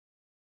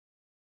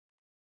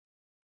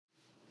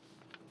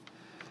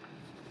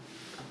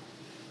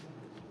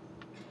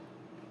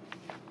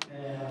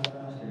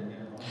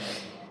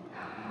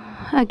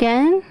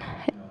Again,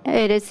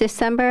 it is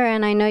December,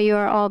 and I know you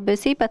are all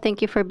busy, but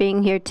thank you for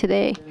being here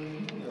today.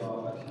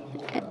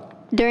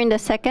 During the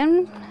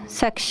second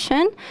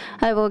section,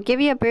 I will give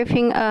you a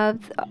briefing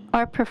of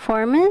our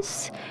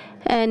performance,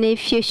 and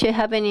if you should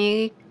have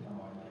any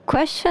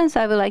questions,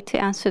 I would like to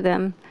answer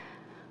them.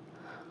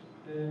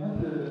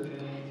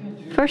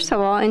 First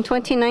of all, in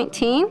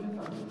 2019,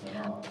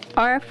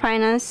 our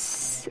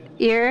finance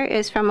year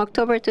is from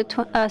October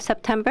to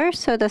September,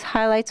 so the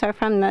highlights are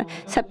from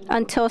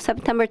until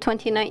September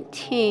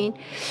 2019.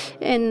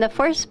 In the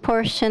first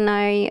portion,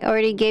 I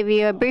already gave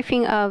you a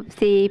briefing of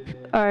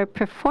our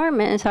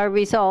performance, our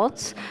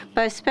results,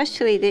 but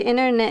especially the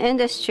internet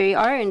industry,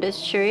 our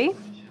industry,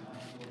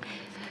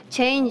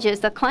 changes.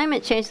 The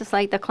climate changes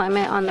like the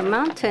climate on the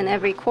mountain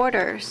every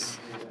quarters.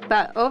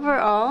 But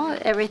overall,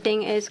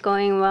 everything is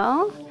going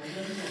well.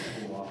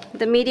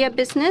 The media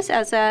business,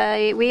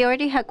 we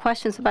already had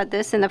questions about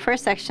this in the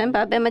first section,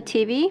 but ABEMA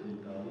TV,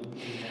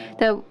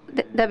 the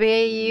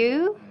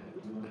WAU,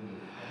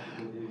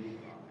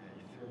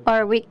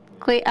 our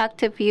weekly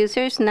active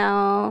users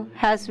now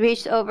has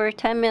reached over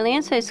 10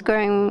 million, so it's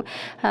growing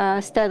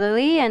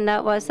steadily, and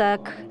that was a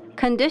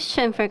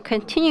condition for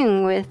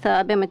continuing with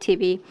ABEMA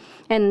TV.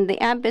 And the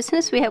ad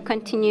business, we have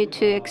continued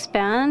to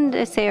expand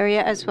this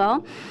area as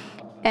well.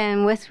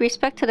 And with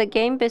respect to the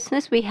game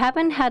business, we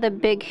haven't had a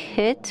big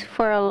hit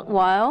for a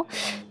while,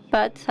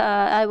 but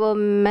I will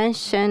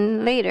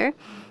mention later.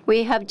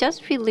 We have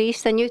just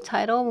released a new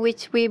title,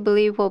 which we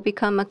believe will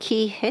become a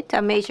key hit,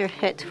 a major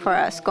hit for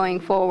us going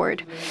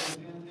forward.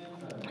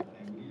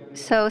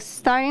 So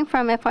starting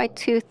from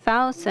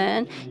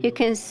FY2000, you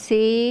can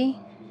see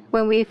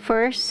when we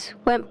first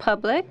went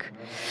public,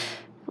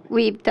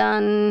 we've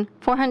done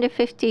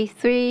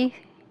 453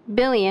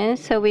 billion,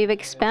 so we've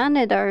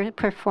expanded our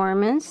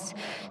performance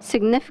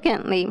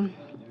significantly.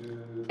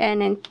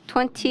 And in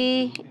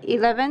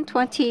 2011,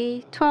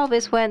 2012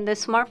 is when the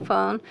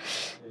smartphone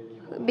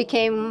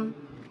became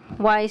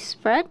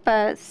widespread,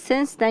 but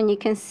since then you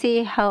can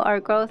see how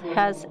our growth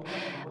has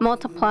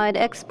multiplied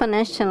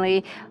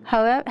exponentially.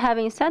 However,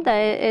 having said that,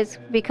 it's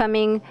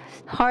becoming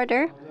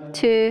harder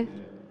to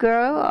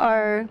grow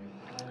our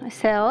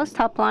sales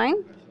top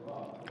line.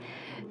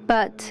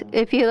 But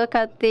if you look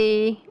at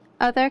the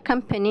other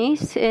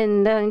companies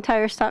in the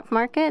entire stock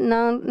market,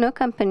 no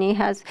company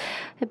has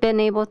been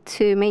able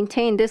to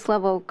maintain this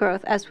level of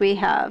growth as we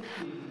have.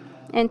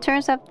 In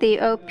terms of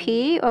the OP,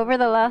 over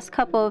the last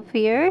couple of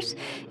years,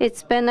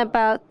 it's been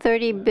about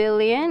 30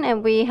 billion,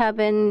 and we have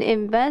been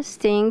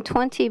investing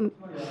 20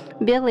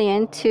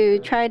 billion to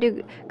try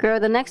to grow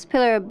the next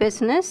pillar of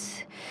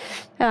business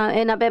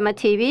in ABEMA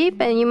TV.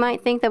 And you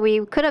might think that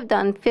we could have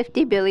done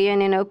 50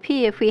 billion in OP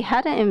if we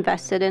hadn't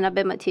invested in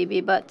ABEMA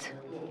TV, but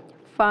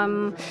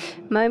from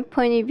my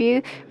point of view,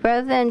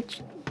 rather than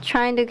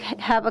trying to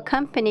have a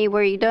company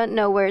where you don't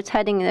know where it's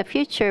heading in the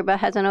future but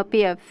has an OP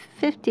of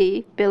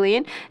 50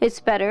 billion, it's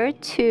better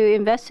to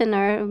invest in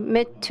our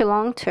mid to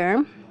long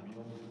term.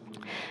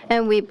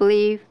 And we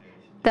believe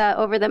that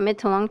over the mid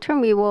to long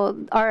term,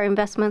 our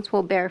investments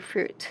will bear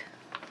fruit.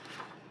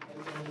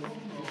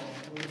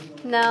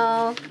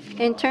 Now,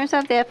 in terms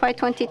of the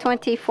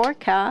FY2020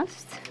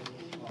 forecast,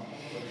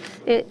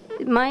 it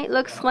might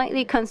look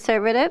slightly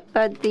conservative,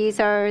 but these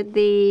are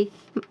the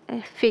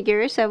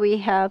figures that we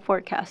have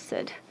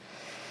forecasted.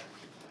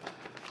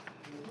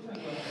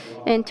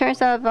 In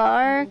terms of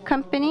our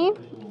company,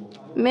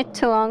 mid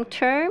to long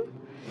term,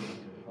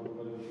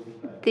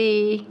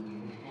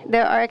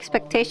 there are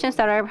expectations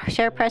that our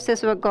share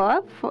prices will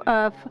go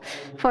up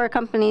for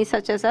companies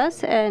such as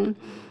us, and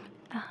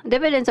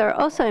dividends are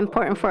also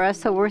important for us,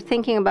 so we're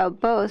thinking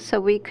about both.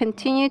 So we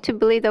continue to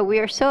believe that we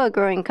are still a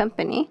growing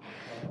company,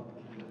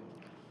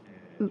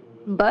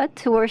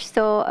 but we're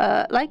still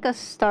like a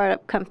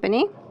startup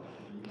company.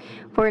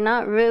 We're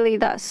not really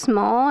that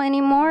small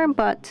anymore,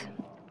 but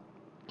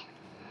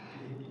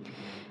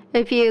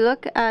if you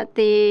look at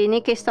the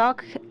Nikkei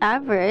stock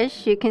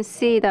average, you can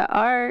see that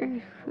our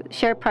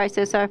share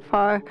prices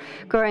are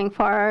growing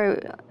far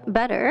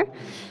better.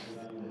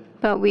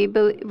 But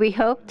we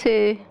hope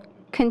to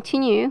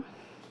continue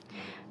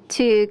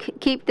to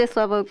keep this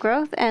level of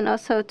growth, and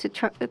also to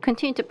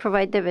continue to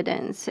provide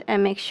dividends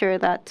and make sure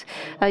that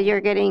you're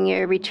getting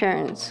your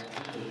returns.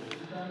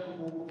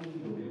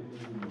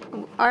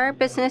 Our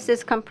business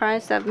is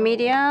comprised of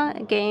media,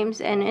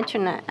 games, and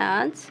internet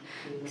ads.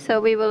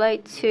 So we would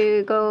like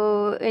to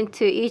go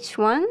into each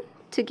one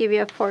to give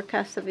you a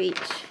forecast of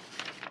each.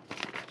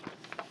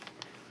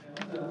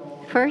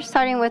 First,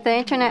 starting with the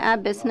internet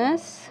ad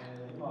business.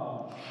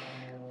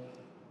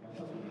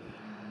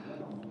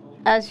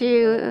 As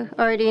you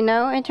already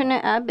know,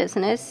 internet ad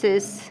business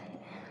is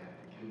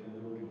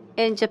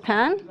in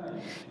Japan.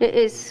 It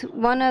is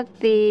one of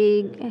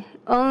the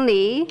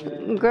only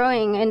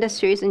growing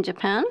industries in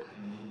Japan.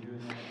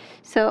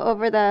 So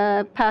over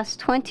the past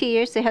 20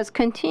 years, it has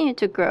continued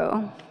to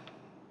grow.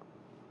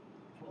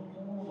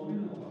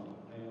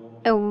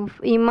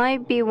 You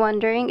might be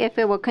wondering if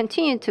it will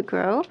continue to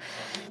grow,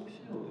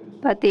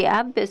 but the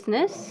ad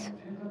business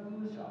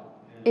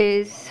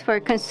is for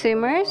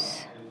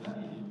consumers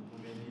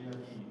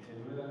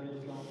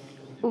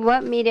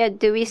what media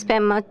do we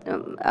spend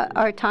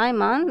our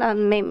time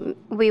on? Maybe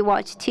we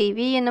watch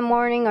TV in the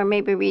morning, or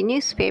maybe read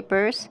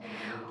newspapers,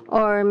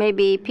 or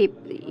maybe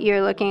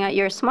you're looking at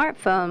your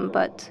smartphone.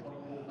 But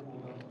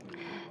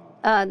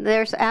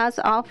there's ads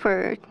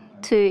offered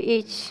to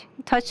each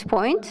touch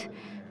point,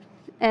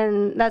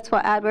 and that's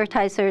what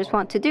advertisers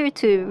want to do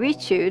to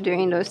reach you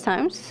during those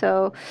times.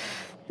 So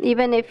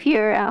even if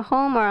you're at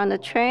home or on the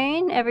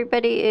train,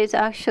 everybody is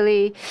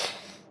actually,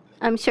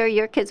 I'm sure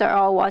your kids are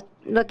all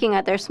looking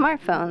at their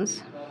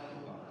smartphones.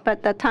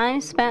 But the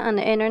time spent on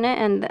the internet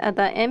and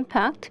the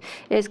impact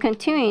is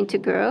continuing to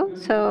grow.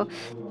 So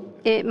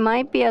it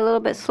might be a little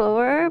bit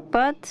slower,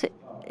 but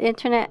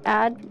internet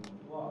ad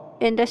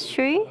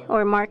industry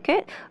or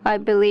market, I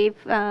believe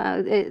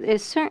it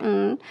is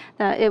certain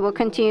that it will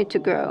continue to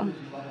grow.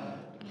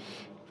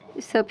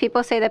 So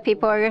people say that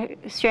people are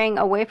straying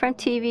away from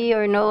TV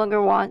or no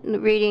longer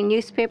reading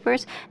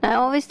newspapers. And I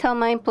always tell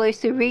my employees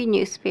to read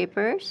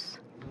newspapers,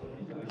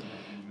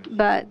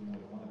 but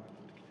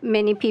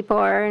many people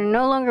are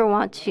no longer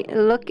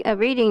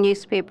reading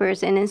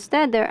newspapers, and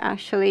instead they're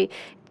actually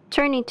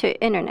turning to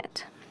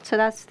internet. So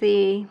that's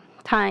the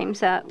times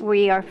that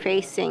we are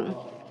facing.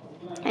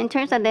 In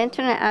terms of the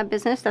internet ad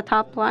business, the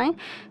top line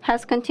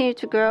has continued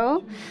to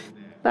grow,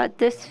 but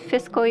this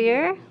fiscal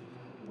year,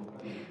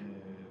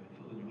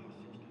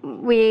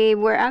 we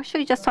were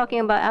actually just talking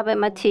about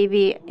Abema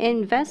TV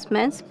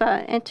investments,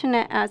 but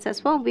internet ads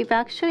as well. We've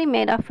actually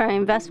made up for our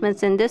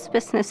investments in this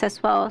business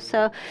as well.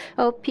 So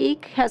OP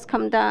has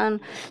come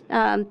down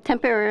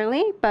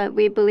temporarily, but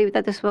we believe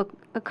that this will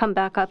come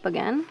back up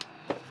again.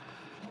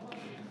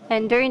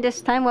 And during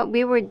this time, what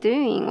we were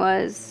doing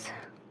was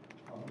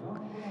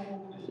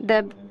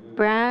the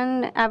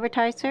brand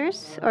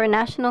advertisers or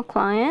national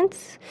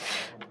clients.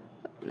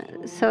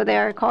 So they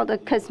are called the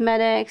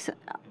cosmetics,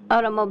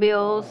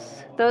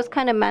 automobiles, those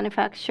kind of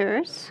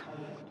manufacturers.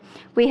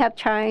 We have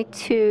tried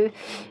to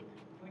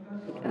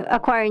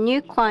acquire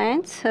new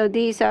clients. So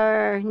these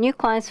are new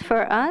clients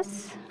for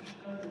us.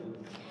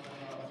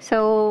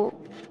 So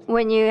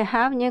when you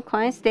have new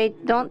clients, they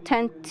don't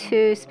tend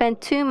to spend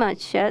too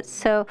much yet.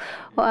 So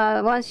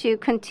once you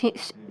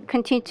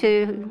continue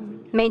to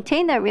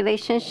maintain that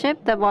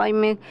relationship, the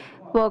volume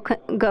will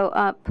go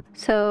up.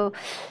 So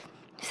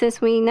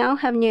since we now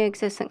have new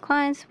existing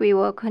clients, we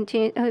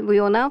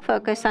will now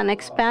focus on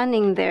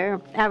expanding their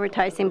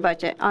advertising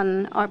budget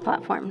on our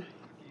platform.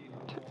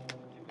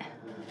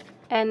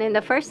 And in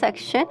the first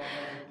section,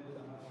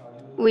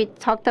 we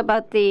talked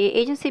about the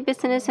agency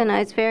business, and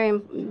it's very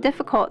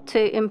difficult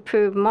to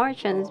improve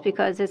margins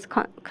because it's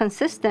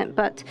consistent.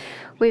 But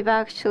we've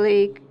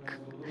actually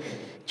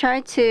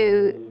tried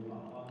to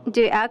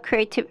do ad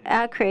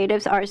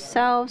creatives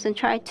ourselves and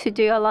try to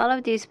do a lot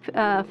of these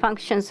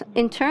functions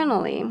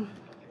internally.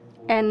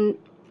 And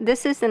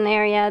this is an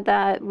area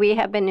that we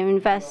have been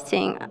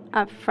investing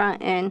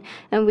upfront in,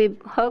 and we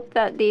hope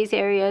that these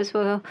areas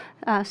will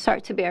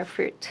start to bear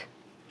fruit.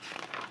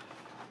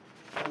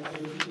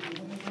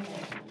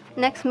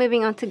 Next,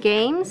 moving on to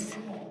games.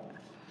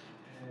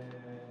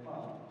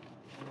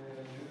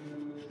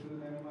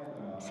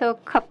 So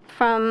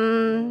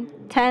from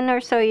 10 or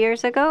so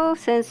years ago,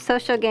 since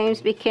social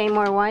games became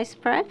more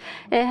widespread,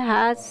 it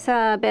has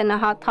been a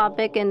hot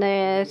topic in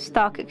the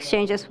stock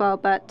exchange as well.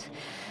 But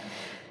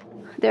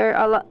there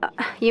are a lot,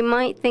 you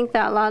might think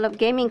that a lot of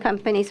gaming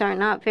companies are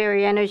not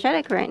very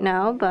energetic right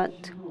now,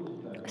 but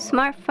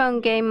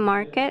smartphone game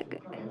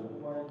market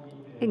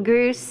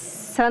grew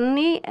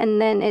suddenly,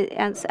 and then it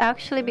has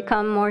actually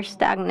become more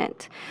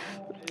stagnant.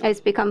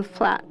 It's become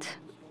flat.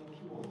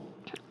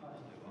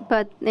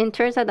 But in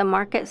terms of the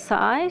market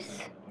size,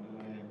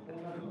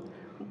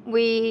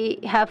 we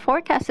have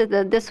forecasted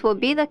that this will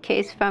be the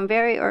case from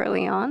very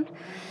early on.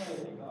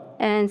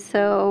 And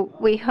so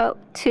we hope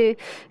to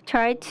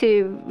try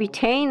to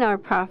retain our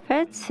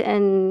profits,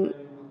 and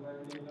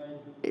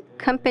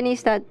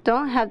companies that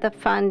don't have the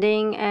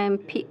funding and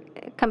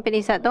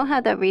companies that don't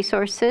have the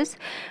resources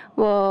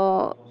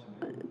will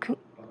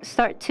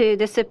start to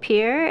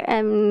disappear,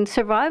 and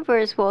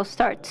survivors will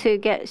start to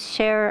get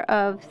share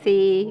of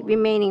the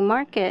remaining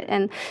market.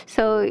 And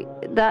so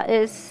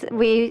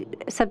we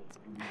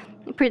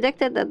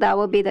predicted that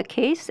will be the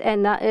case,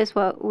 and that is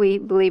what we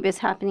believe is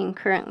happening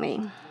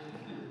currently.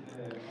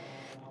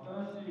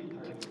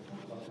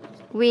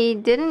 We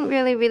didn't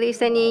really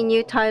release any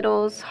new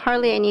titles,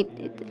 hardly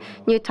any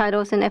new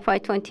titles in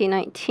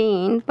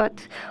FY2019,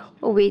 but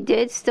we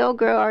did still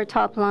grow our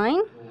top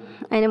line.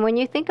 And when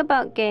you think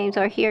about games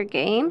or hear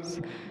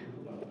games,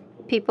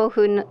 people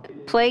who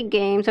play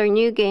games or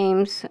new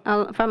games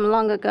from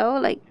long ago,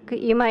 like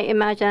you might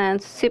imagine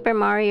Super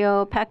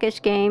Mario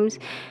package games,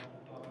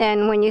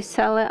 and when you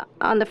sell it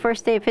on the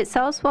first day, if it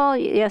sells well,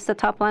 yes, the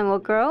top line will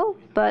grow,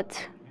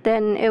 but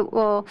then it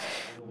will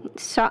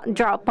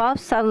drop off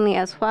suddenly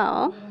as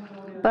well.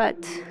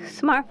 But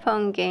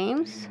smartphone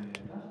games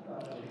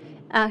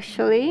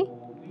actually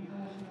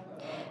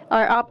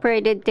are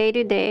operated day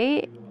to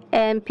day,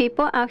 and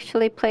people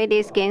actually play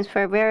these games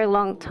for a very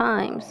long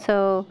time.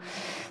 So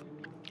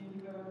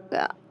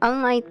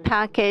unlike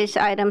packaged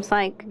items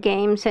like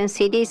games and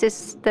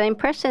CDs, the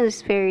impression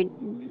is very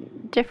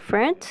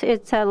different.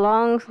 It's a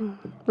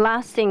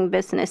long-lasting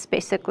business,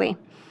 basically.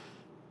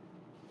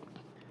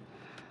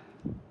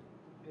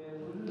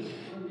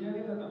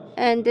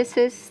 And this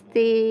is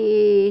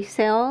the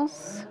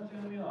sales,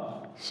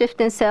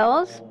 shift in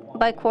sales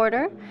by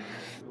quarter.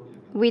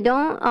 We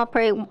don't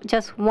operate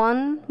just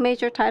one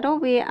major title.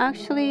 We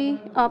actually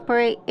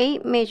operate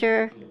 8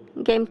 major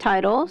game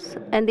titles,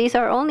 and these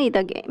are only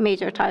the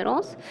major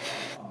titles.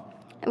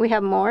 We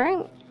have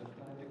more.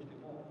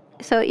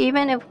 So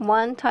even if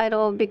one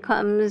title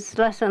becomes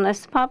less and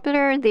less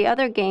popular, the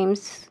other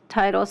games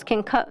titles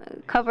can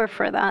cover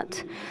for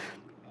that.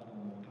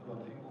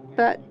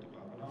 But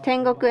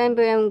Tengoku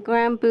Enbu and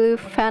Grand Blue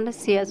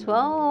Fantasy as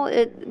well,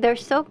 they're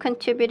still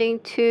contributing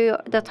to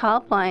the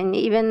top line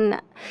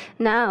even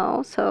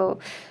now. So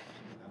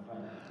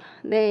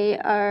they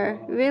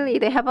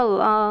have a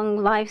long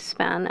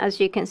lifespan, as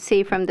you can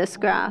see from this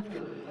graph.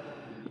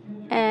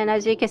 And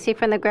as you can see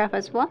from the graph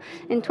as well,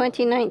 in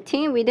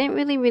 2019, we didn't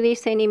really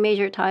release any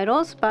major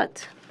titles,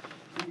 but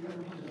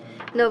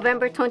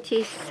November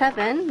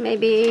 27,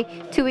 maybe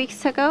 2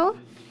 weeks ago,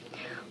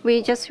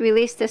 we just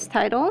released this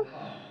title.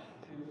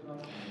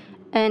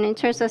 And in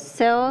terms of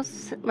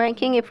sales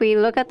ranking, if we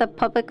look at the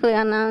publicly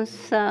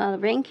announced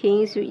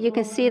rankings, you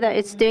can see that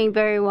it's doing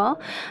very well.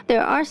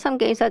 There are some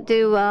games that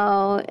do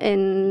well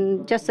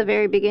in just the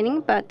very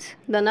beginning, but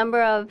the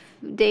number of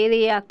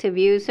daily active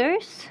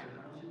users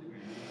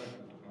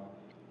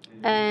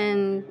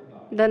and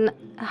then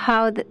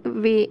how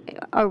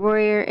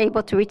we're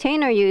able to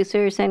retain our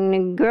users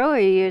and grow our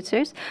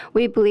users,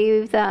 we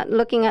believe that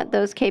looking at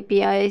those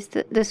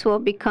KPIs, this will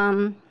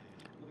become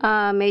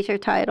a major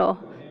title.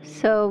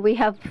 So we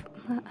have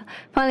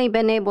finally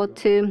been able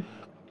to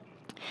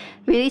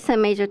release a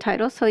major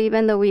title. So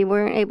even though we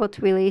weren't able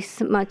to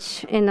release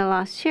much in the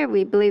last year,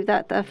 we believe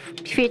that the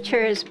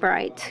future is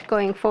bright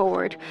going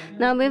forward.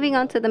 Now moving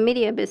on to the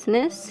media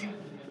business.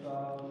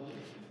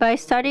 By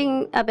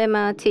starting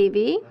ABEMA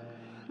TV,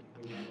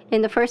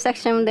 in the first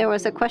section there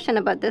was a question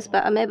about this,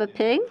 but Ameba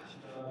Pig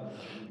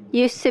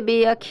used to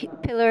be a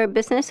pillar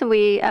business, and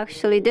we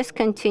actually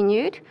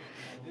discontinued.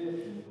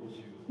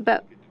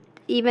 But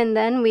even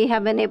then, we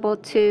have been able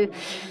to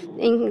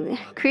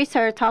increase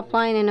our top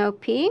line in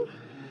OP.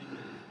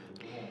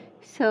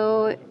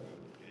 So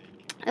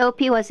OP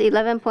was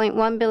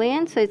 11.1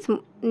 billion, so it's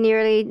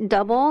nearly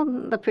double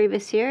the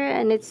previous year,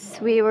 and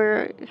we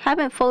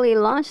haven't fully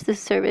launched this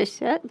service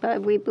yet,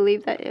 but we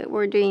believe that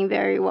we're doing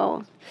very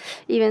well,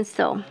 even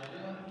so.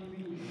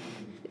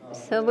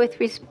 So with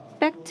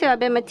respect to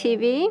ABEMA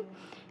TV,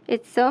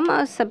 it's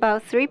almost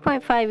about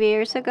 3.5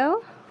 years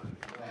ago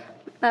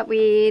that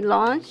we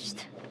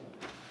launched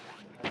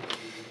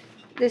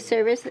this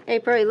service,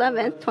 April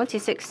 11th,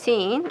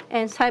 2016.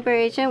 And Cyber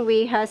Agent,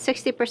 we had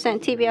 60%.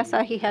 TV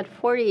Asahi had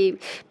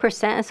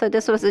 40%. So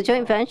this was a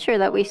joint venture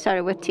that we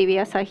started with TV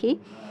Asahi.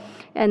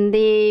 And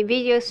the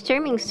video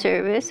streaming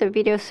service, or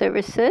video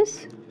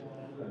services,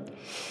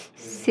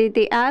 see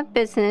the ad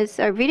business,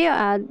 our video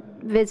ad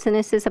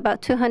business is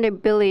about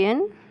 200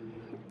 billion.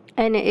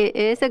 And it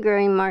is a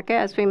growing market,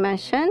 as we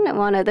mentioned,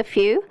 one of the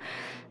few.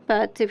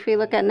 But if we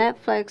look at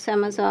Netflix,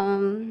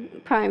 Amazon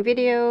Prime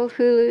Video,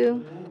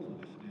 Hulu,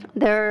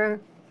 there are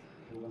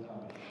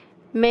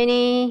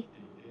many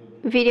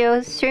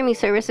video streaming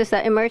services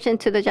that emerge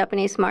into the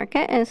Japanese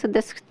market, and so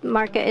this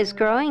market is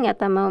growing at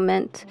the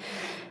moment.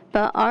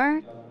 But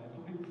our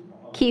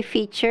key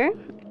feature,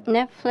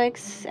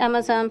 Netflix,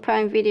 Amazon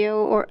Prime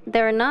Video,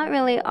 they're not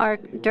really our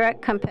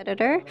direct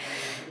competitor,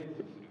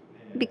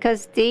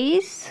 because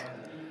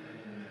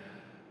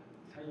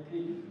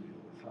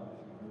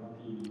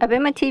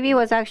ABEMA TV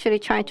was actually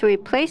trying to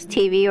replace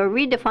TV or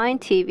redefine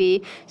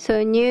TV.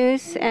 So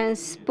news and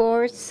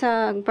sports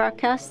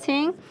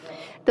broadcasting,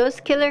 those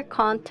killer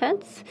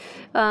contents,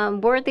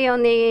 were the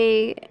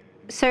only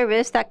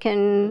service that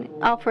can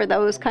offer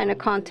those kind of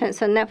content.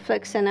 So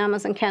Netflix and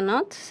Amazon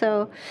cannot.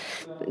 So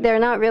they're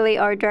not really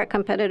our direct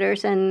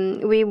competitors,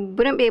 and we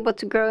wouldn't be able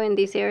to grow in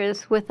these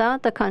areas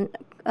without the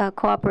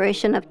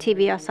cooperation of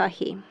TV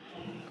Asahi.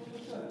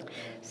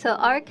 So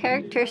our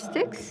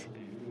characteristics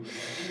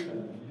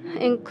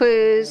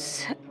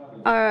includes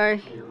our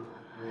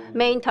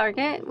main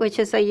target, which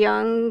is a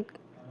young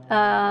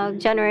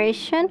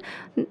generation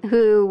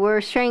who were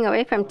straying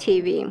away from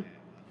TV.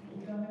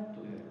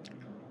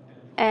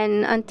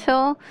 And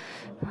until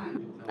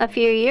a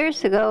few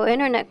years ago,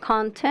 internet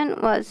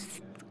content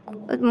was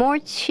more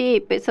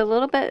cheap. It's a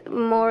little bit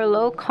more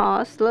low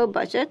cost, low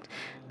budget,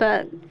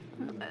 but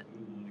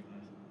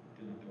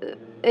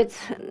it's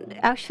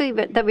actually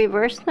the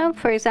reverse now.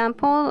 For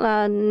example,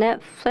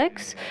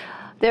 Netflix,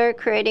 they're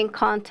creating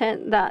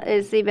content that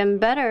is even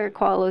better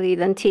quality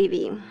than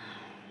TV.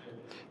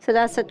 So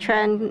that's a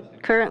trend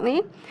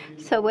currently.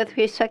 So with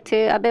respect to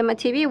ABEMA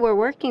TV, we're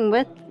working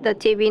with the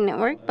TV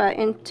network, but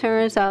in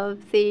terms of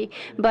the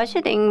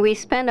budgeting, we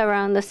spend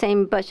around the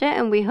same budget,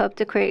 and we hope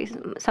to create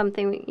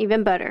something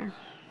even better.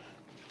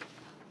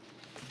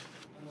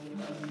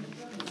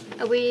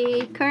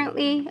 We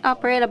currently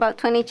operate about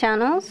 20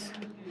 channels.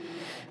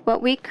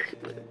 What we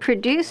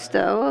produce,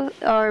 though,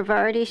 are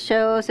variety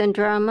shows and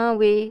drama.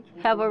 We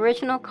have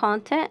original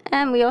content,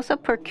 and we also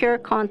procure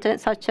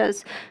content such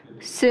as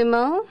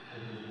sumo.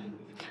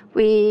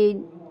 We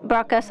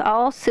broadcast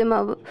all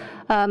sumo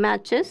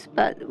matches,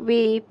 but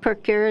we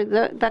procure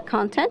the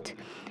content.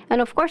 And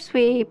of course,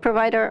 we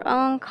provide our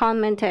own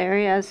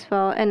commentary as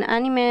well. In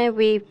anime,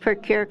 we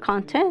procure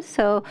content.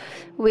 So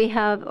we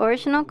have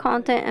original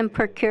content and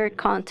procured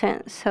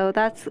content. So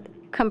that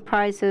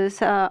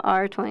comprises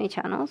our 20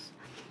 channels.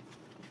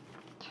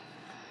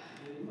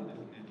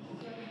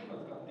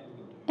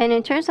 And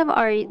in terms of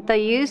the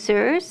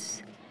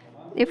users,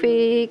 if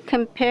we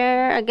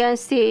compare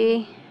against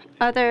the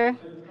other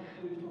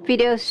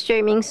video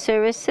streaming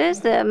services,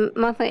 the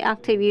monthly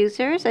active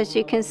users, as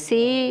you can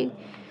see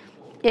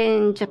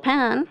in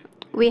Japan,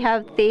 we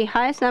have the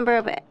highest number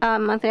of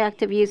monthly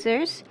active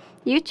users.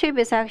 YouTube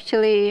is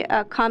actually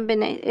a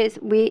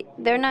combination.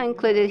 They're not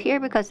included here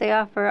because they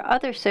offer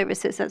other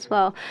services as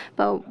well.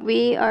 But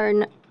we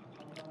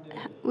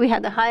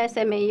have the highest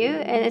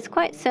MAU, and it's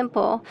quite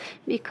simple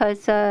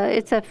because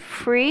it's a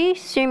free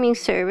streaming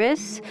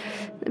service,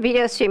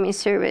 video streaming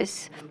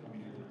service.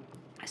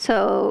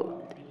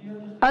 So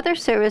other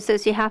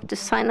services, you have to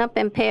sign up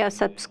and pay a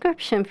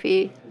subscription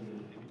fee.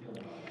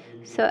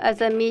 So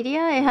as a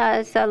media, it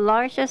has the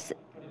largest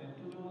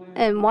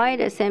and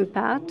widest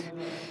impact.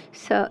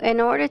 So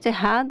in order to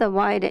have the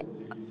wide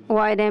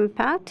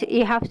impact,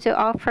 you have to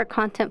offer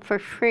content for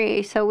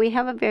free. So we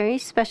have a very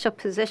special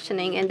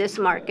positioning in this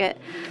market,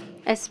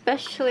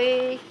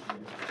 especially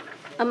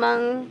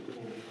among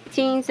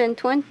teens and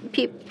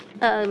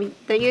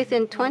the youth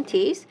in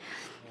 20s,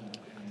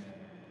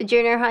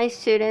 junior high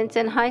students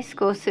and high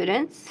school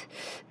students.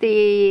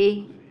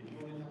 The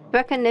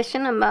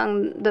recognition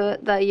among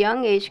the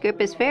young age group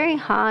is very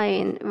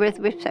high with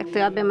respect to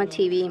ABEMA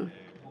TV.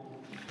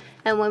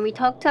 And when we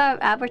talk to our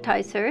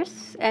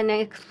advertisers and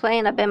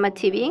explain ABEMA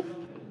TV,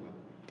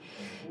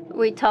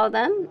 we tell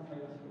them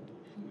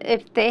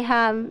if they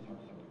have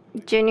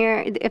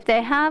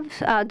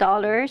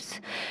dollars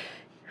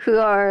who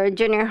are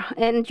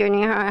in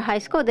junior high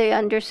school, they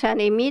understand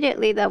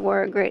immediately that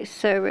we're a great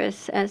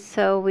service. And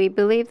so we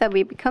believe that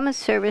we become a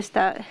service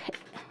that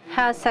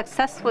has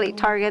successfully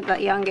targeted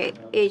that young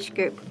age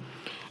group.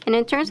 And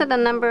in terms of the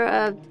number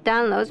of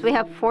downloads, we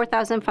have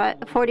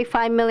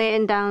 45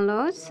 million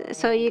downloads.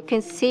 So you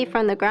can see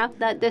from the graph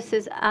that this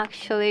has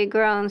actually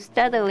grown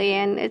steadily.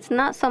 And it's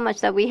not so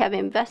much that we have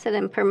invested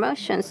in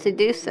promotions to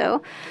do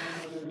so.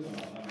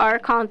 Our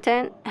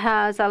content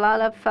has a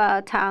lot of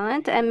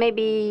talent, and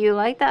maybe you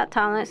like that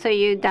talent, so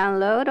you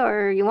download,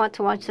 or you want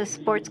to watch the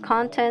sports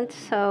content.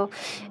 So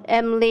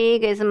M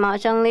League is a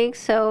Mahjong League,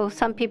 so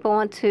some people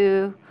want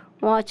to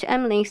watch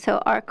M League.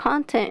 So our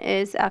content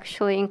is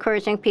actually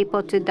encouraging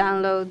people to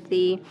download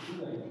the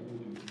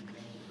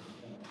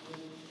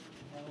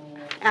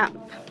app.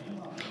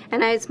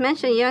 And as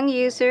mentioned, young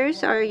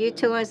users are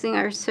utilizing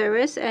our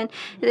service, and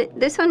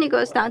this only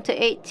goes down to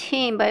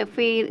 18. But if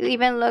we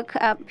even look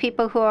at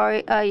people who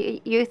are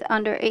youth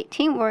under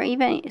 18, we're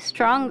even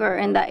stronger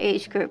in that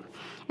age group.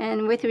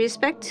 And with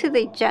respect to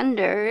the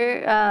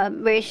gender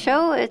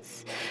ratio,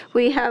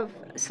 we have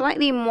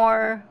slightly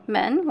more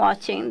men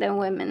watching than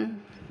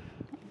women.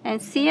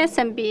 And CS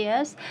and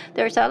BS,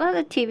 there's a lot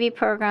of TV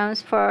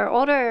programs for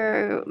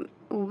older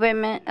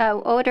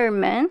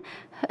men.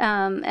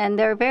 And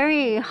they're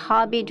very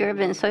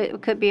hobby-driven, so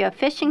it could be a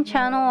fishing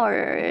channel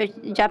or a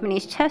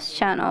Japanese chess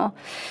channel.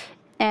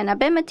 And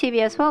ABEMA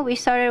TV as well, we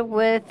started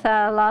with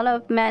a lot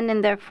of men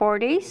in their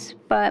 40s,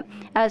 but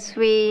as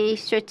we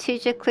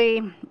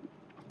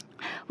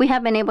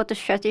have been able to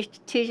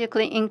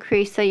strategically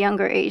increase the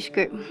younger age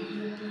group.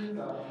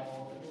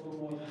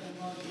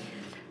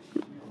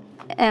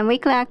 And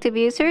weekly active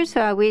users,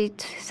 we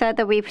said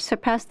that we've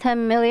surpassed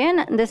 10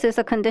 million. This is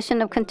a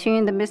condition of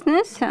continuing the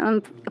business.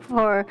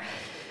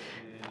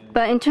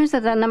 But in terms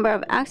of the number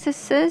of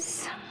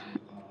accesses,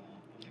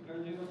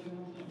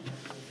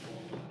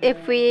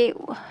 it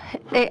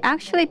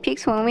actually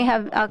peaks when we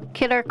have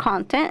killer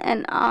content,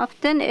 and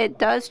often it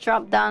does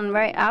drop down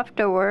right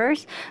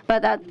afterwards.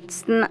 But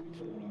that's not.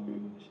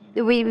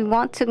 We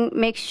want to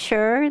make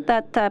sure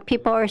that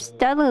people are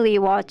steadily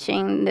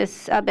watching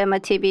this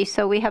ABEMA TV.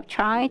 So we have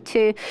tried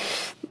to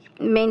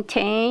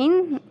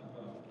maintain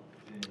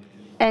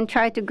and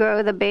try to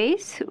grow the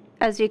base.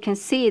 As you can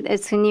see,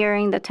 it's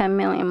nearing the 10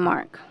 million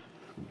mark,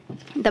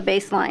 the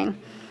baseline.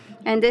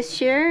 And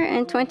this year,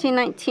 in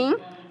 2019,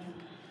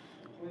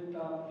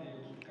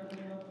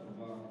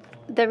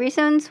 the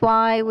reasons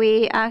why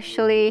we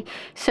actually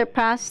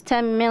surpassed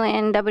 10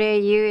 million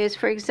WAU is,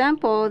 for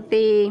example,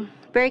 the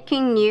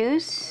breaking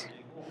news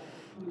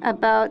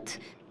about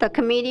the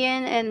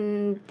comedian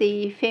and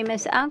the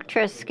famous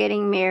actress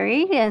getting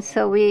married. And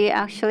so we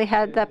actually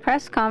had the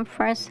press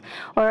conference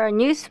or a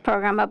news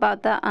program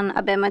about that on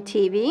ABEMA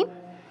TV.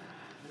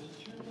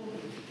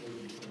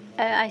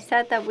 I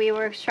said that we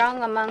were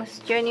strong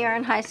amongst junior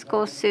and high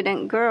school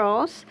student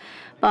girls.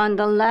 But on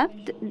the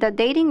left, the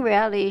dating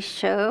reality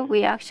show,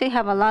 we actually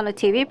have a lot of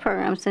TV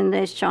programs in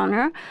this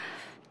genre.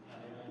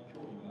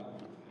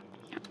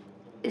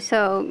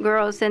 So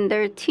girls in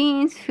their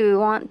teens who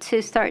want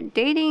to start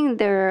dating,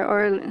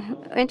 or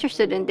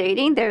interested in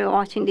dating, they're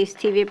watching these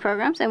TV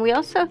programs. And we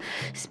also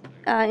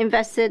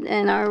invested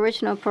in our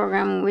original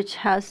program, which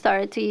has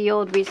started to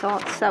yield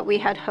results that we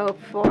had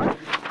hoped for.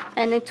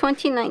 And in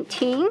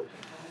 2019,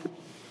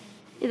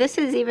 this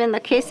is even the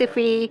case if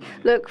we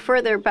look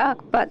further back,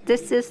 but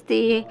this is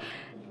the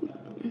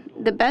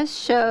best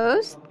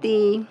shows,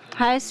 the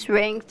highest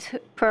ranked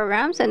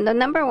programs, and the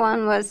number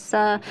one was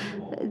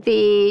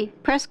the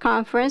press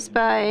conference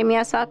by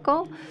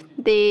Miyasako,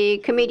 the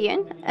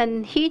comedian,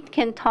 and he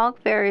can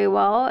talk very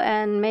well,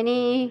 and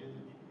many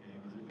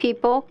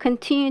people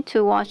continue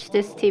to watch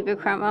this TV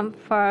program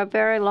for a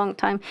very long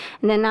time.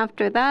 And then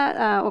after that,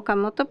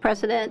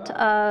 President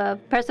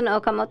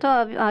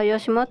Okamoto of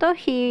Yoshimoto,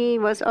 he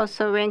was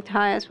also ranked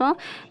high as well.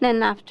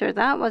 Then after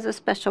that was a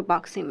special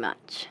boxing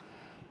match.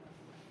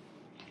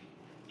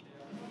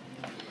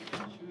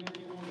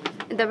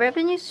 The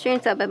revenue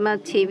streams of ABEMA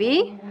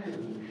TV,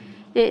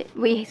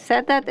 we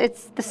said that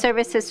the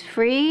service is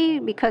free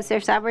because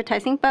there's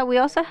advertising, but we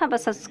also have a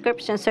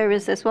subscription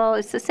service as well.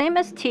 It's the same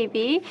as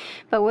TV,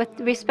 but with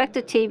respect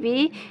to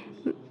TV,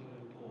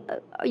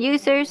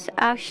 users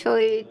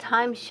actually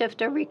time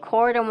shift or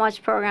record and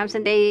watch programs,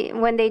 and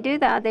when they do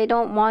that, they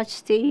don't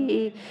watch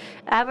the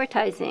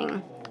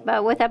advertising.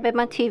 But with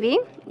ABEMA TV,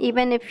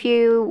 even if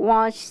you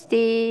watch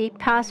the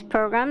past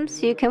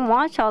programs, you can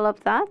watch all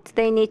of that.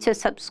 They need to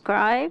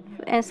subscribe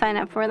and sign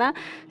up for that.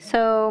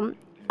 So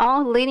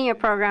all linear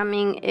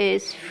programming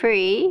is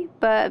free,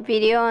 but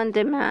video on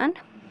demand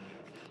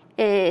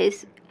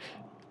is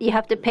you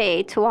have to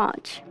pay to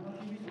watch.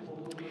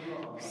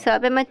 So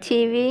ABEMA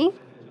TV,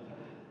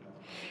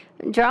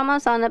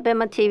 dramas on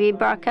ABEMA TV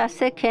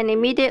broadcasted can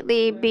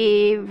immediately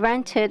be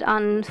rented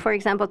on, for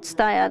example,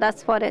 Tsutaya.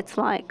 That's what it's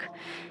like.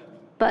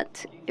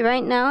 But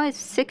right now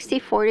it's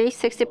 60-40,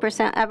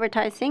 60%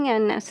 advertising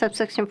and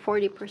subscription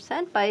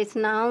 40%, but it's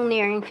now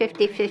nearing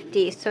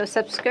 50-50. So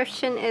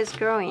subscription is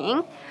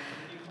growing.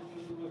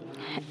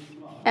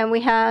 And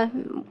we have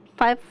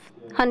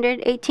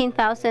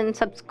 518,000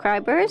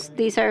 subscribers.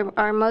 These are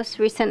our most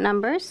recent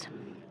numbers.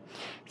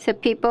 So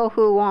people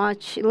who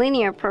watch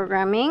linear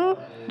programming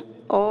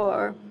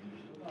or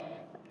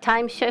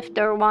time shift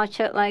or watch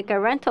it like a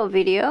rental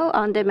video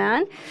on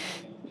demand,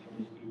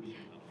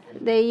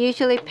 they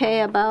usually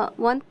pay about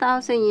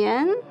 1,000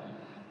 yen.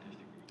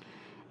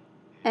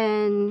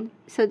 And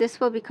so this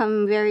will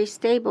become very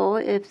stable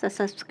if the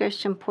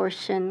subscription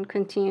portion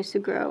continues to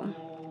grow.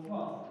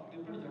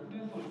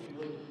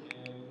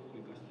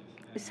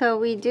 So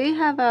we do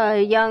have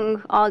a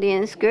young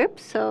audience group,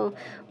 so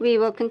we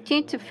will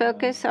continue to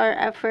focus our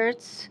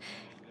efforts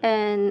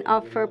and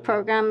offer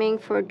programming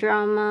for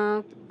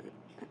drama,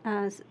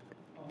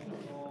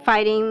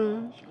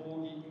 fighting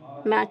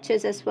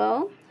matches as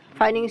well,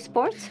 fighting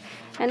sports,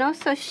 and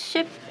also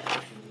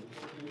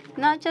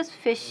not just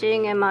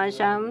fishing and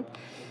mahjong.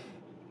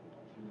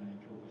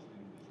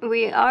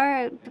 We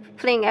are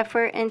putting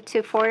effort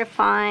into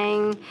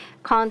fortifying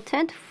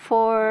content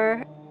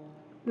for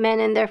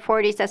men in their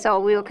 40s as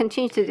well. We will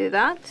continue to do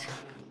that.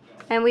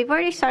 And we've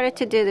already started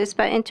to do this,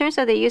 but in terms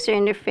of the user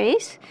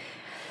interface,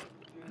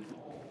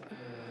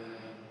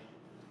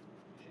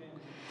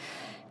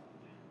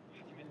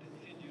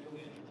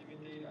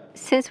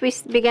 since we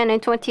began in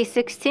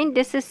 2016,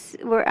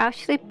 we're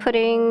actually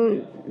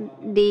putting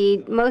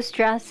the most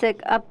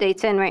drastic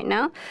updates in right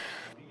now.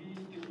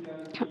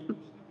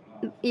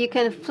 You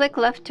can flick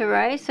left to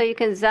right, so you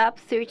can zap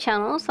through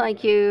channels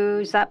like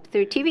you zap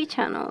through TV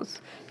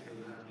channels.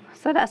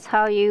 So that's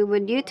how you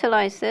would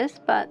utilize this.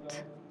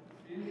 But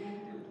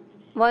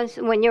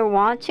when you're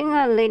watching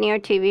a linear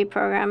TV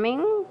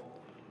programming,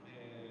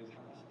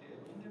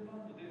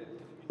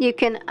 you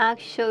can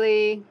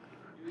actually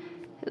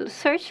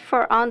search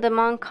for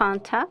on-demand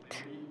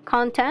content.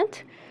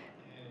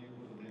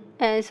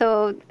 And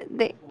so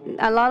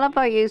a lot of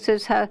our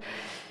users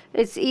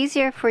it's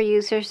easier for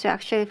users to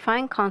actually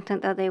find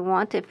content that they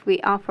want if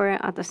we offer it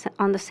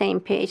on the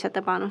same page at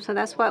the bottom. So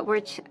that's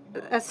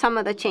that's some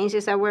of the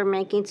changes that we're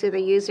making to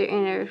the user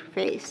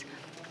interface.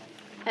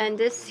 And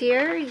this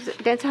year,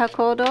 Dentsu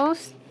Hakodo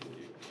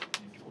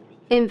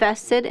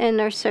invested in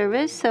their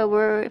service, so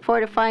we're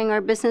fortifying our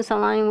business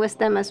aligned with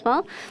them as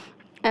well.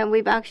 And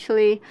we've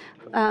actually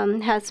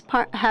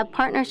have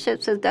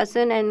partnerships with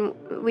Dentsu,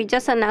 and we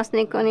just announced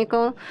Nico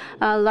Nico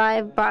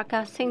live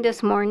broadcasting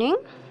this morning.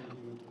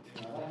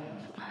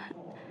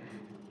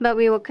 But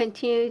we will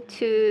continue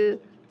to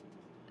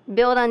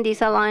build on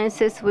these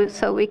alliances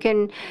so we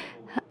can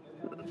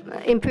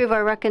improve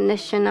our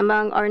recognition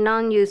among our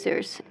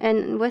non-users.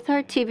 And with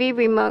our TV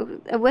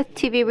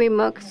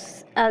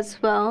remotes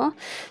as well,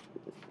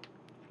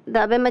 the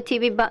ABEMA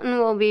TV button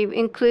will be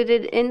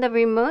included in the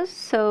remotes,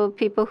 so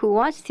people who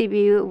watch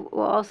TV will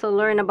also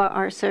learn about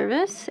our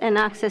service and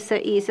access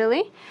it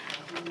easily.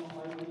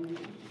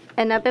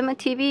 And Abema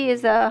TV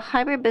is a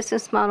hybrid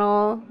business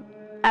model,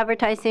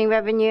 advertising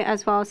revenue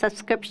as well as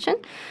subscription.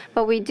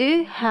 But we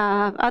do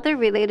have other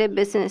related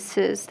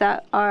businesses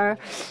that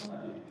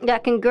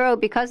can grow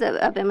because of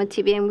Abema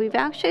TV, and we've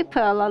actually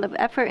put a lot of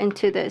effort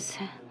into this.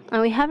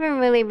 And we haven't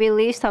really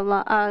released a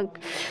lot of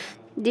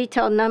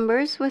detailed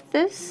numbers with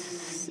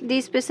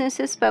these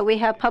businesses, but we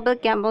have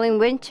public gambling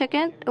win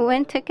ticket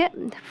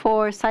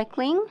for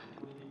cycling.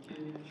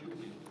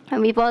 And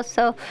we've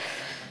also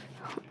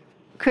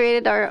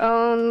created our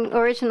own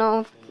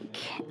original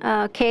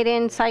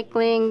Kaden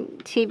cycling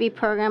TV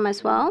program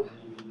as well.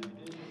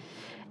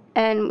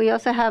 And we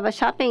also have a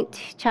shopping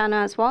channel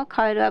as well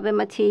called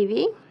Abema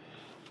TV.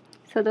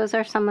 So those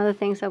are some of the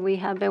things that we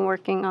have been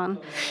working on.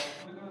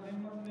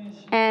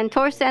 And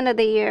towards the end of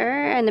the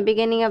year and the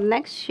beginning of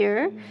next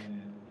year,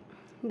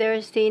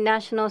 there's the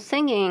National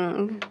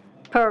Singing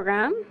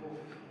Program.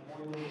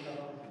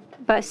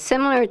 But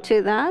similar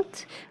to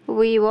that,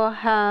 we will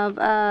have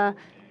a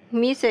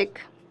music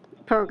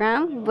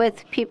program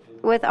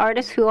with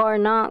artists who are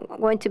not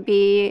going to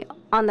be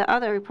on the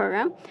other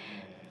program.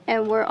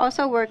 And we're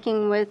also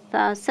working with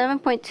a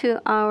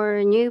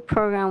 7.2-hour new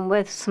program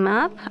with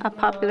SMAP, a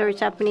popular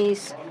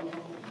Japanese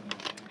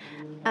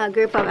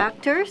group of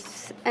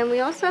actors. And we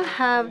also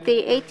have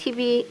the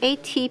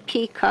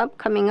ATP Cup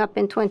coming up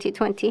in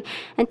 2020.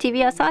 And TV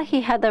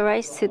Asahi had the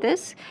rights to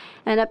this.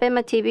 And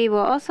Abema TV will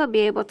also be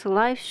able to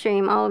live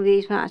stream all of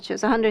these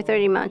matches,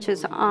 130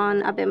 matches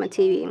on Abema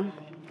TV.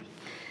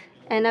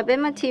 And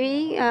Abema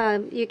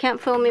TV, You Can't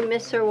Fool Me,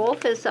 Mr.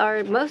 Wolf, is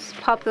our most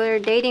popular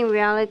dating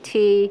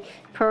reality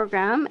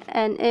program,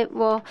 and it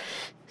will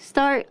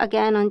start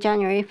again on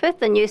January 5th,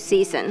 the new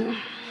season.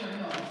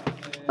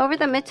 Over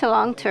the mid to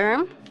long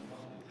term,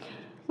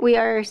 we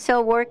are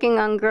still working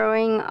on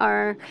growing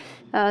our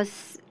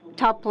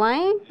top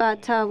line,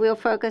 but we'll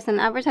focus on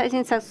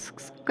advertising,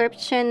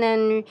 subscription,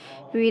 and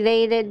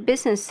related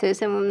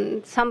businesses. And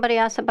when somebody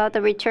asked about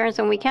the returns,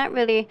 and we can't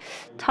really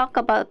talk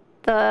about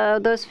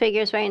those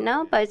figures right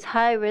now, but it's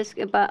high risk,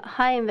 but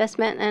high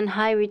investment and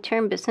high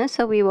return business.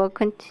 So we will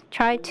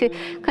try to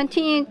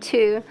continue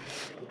to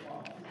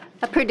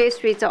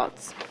produce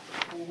results.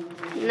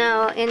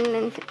 Now,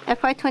 in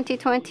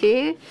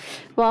FY2020,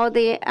 while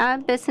the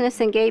ad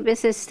business and game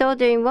business is still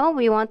doing well,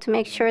 we want to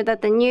make sure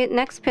that the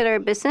next pillar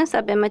business,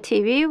 Abema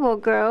TV, will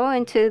grow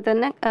into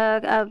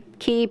the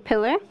key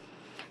pillar.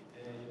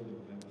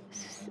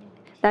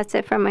 That's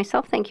it from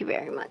myself. Thank you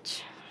very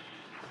much.